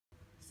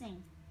Sing.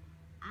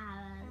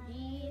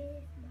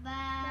 Alif,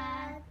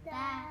 ba,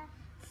 ta,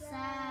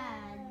 sa,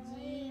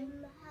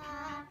 jim,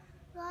 ha,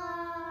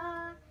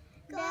 ra,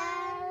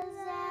 dal,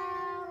 za,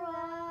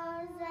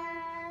 ra, za,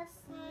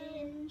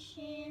 sin,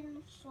 shin,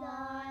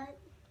 sad,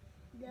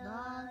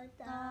 dal,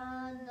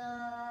 ta, da,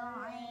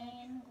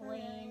 ain,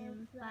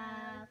 ghin,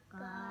 fa,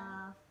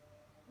 kaf,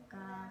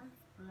 kaf,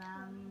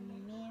 lam,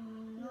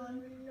 mim,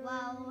 nun,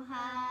 waw,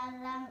 ha,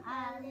 lam,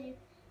 alif,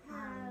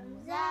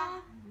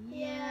 hamzah,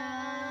 ya.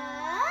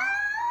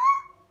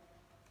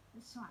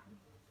 This one.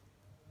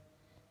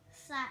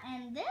 Sa,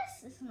 and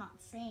this is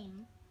not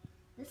same.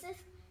 This is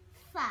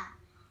fa.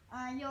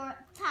 Your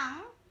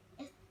tongue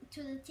is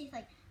to the teeth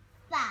like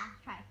fa.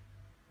 Try.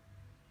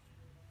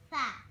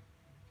 Fa.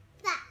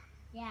 Fa.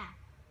 Yeah.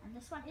 And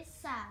this one is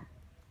sa.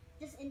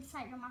 Just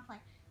inside your mouth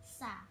like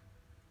sa.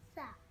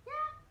 Sa.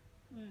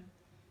 Yeah.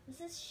 This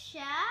is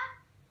sha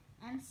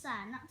and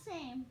sa. Not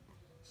same.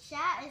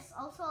 Sha is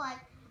also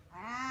like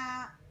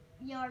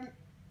your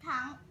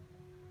tongue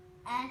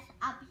is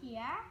up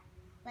here.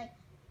 Like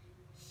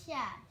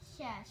sha,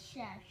 sha,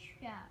 sha,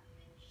 sha,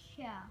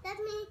 sha. That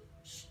means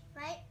sh,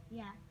 right?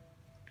 Yeah.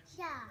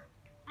 Sha.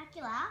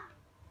 Aqila,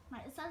 my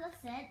Ustazah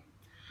said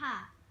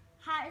ha.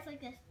 Ha is like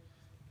this.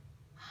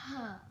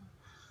 Ha,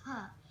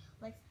 ha.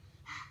 Like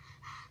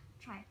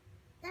try.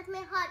 That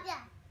means hot,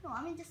 yeah. No,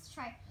 I mean just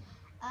try.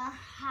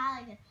 Ha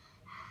like this.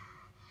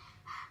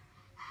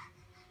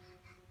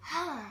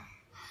 Ha,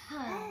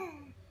 ha.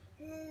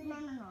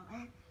 No.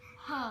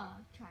 Ha.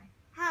 Try.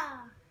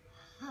 Ha.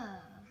 Ha.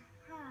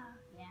 Ha.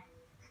 Yeah.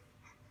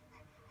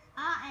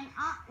 And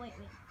wait.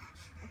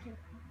 Okay.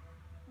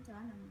 No.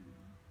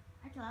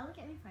 Aqila, look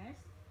at me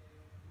first.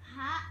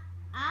 Ha,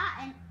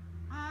 and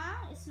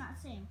it's not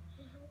same.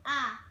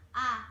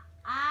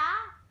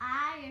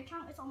 Your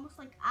tongue is almost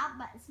like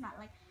but it's not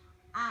like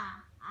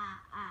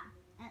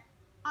And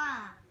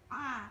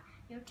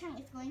your tongue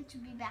is going to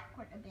be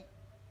backward a bit.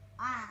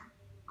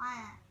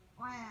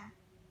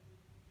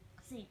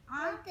 See,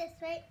 Like this,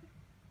 right?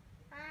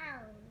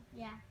 Wow.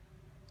 yeah.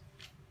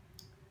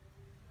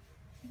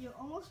 You're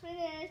almost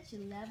finished. You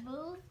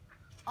level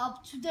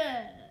up to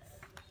the.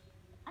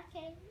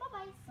 Okay, bye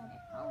bye.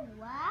 Oh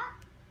wow.